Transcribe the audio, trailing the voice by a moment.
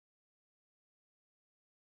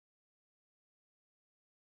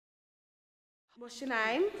What's your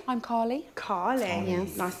name? I'm Carly. Carly.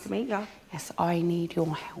 Yes. Nice to meet you. Yes, I need your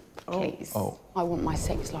help, please. Oh. I want my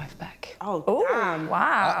sex life back. Oh,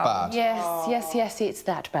 Wow. That bad? Yes, it's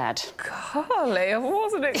that bad. Carly, I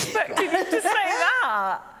wasn't expecting you to say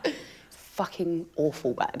that. Fucking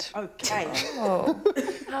awful bad. okay. Oh.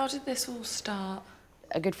 How did this all start?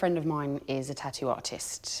 A good friend of mine is a tattoo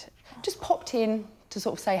artist. Just popped in to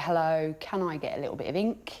sort of say hello, can I get a little bit of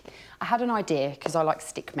ink? I had an idea, because I like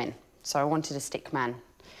stick men, so I wanted a stick man.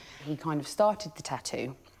 He kind of started the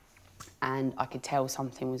tattoo, and I could tell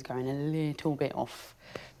something was going a little bit off.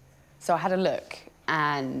 So I had a look,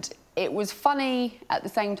 and it was funny at the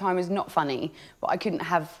same time as not funny, but I couldn't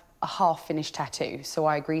have a half-finished tattoo, so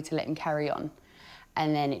I agreed to let him carry on.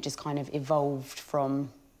 And then it just kind of evolved from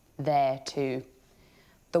there to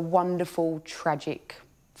the wonderful, tragic,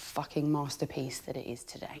 fucking masterpiece that it is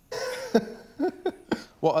today.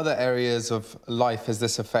 What other areas of life is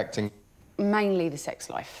this affecting? Mainly the sex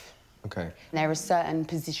life. Okay. There are certain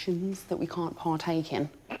positions that we can't partake in.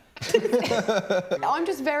 I'm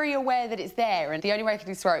just very aware that it's there, and the only way I can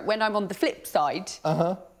describe it, when I'm on the flip side,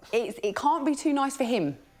 it can't be too nice for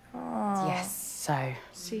him. Oh. Yes, so...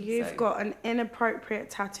 So you've got an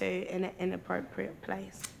inappropriate tattoo in an inappropriate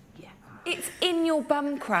place. Yeah. It's in your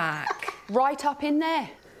bum crack. Right up in there.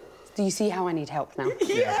 Do you see how I need help now?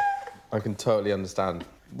 Yeah. I can totally understand.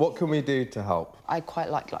 What can we do to help? I quite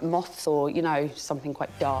like moths or, you know, something quite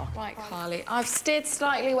dark. Right, Carly, I've steered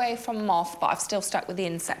slightly away from moth, but I've still stuck with the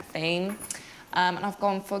insect theme. And I've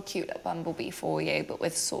gone for a cute little bumblebee for you, but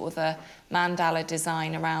with sort of a mandala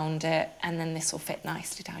design around it, and then this will fit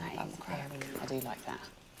nicely down your bum crack. I do like that.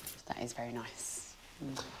 That is very nice.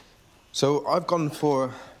 So I've gone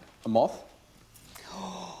for a moth.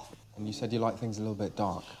 And you said you like things a little bit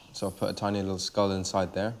dark. So I've put a tiny little skull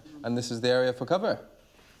inside there. And this is the area for cover.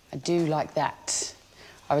 I do like that.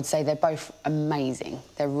 I would say they're both amazing.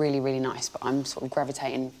 They're really, really nice, but I'm sort of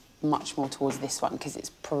gravitating much more towards this one because it's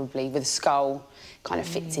probably, with a skull, kind of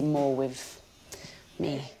fits in more with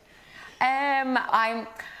me. I've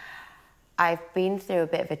been through a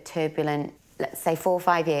bit of a turbulent, let's say 4 or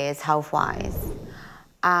 5 years health-wise,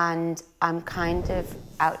 and I'm kind of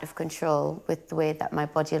out of control with the way that my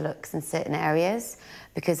body looks in certain areas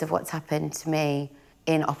because of what's happened to me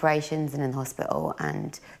in operations and in the hospital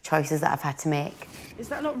and choices that I've had to make. Is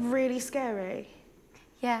that not really scary?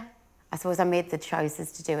 Yeah. I suppose I made the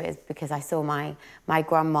choices to do it because I saw my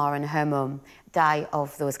grandma and her mum die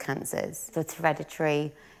of those cancers. So it's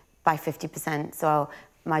hereditary by 50%, so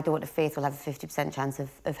my daughter Faith will have a 50% chance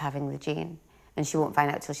of having the gene, and she won't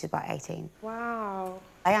find out till she's about 18. Wow.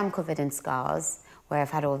 I am covered in scars where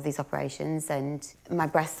I've had all of these operations, and my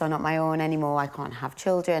breasts are not my own anymore. I can't have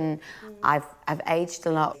children. I've aged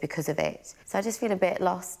a lot because of it. So I just feel a bit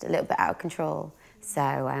lost, a little bit out of control. So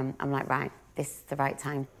I'm like, right, this is the right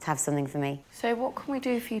time to have something for me. So what can we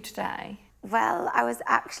do for you today? Well, I was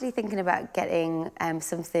actually thinking about getting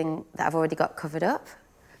something that I've already got covered up.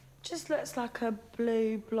 Just looks like a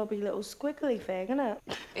blue, blobby little squiggly thing, isn't it?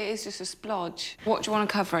 It is just a splodge. What do you want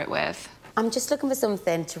to cover it with? I'm just looking for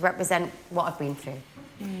something to represent what I've been through.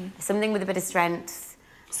 Something with a bit of strength.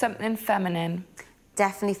 Something feminine.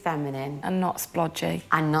 Definitely feminine. And not splodgy.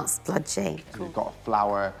 And not splodgy. So we've got a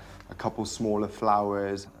flower, a couple smaller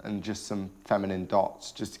flowers, and just some feminine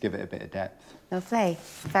dots, just to give it a bit of depth. Lovely.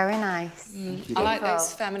 Very nice. I like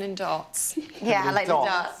those feminine dots. Yeah, I like the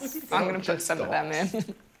dots. I'm going to put some of them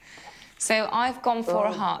in. So I've gone for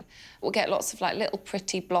a heart. We'll get lots of, like, little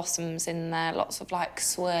pretty blossoms in there, lots of, like,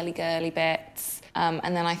 swirly girly bits.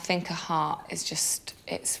 And then I think a heart is just,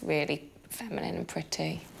 it's really feminine and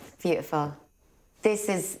pretty. Beautiful. This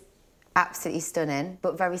is absolutely stunning,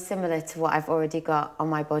 but very similar to what I've already got on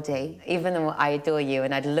my body, even though I adore you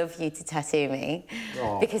and I'd love you to tattoo me,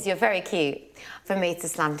 because you're very cute. For me, it's a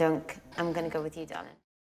slam dunk. I'm going to go with you, darling.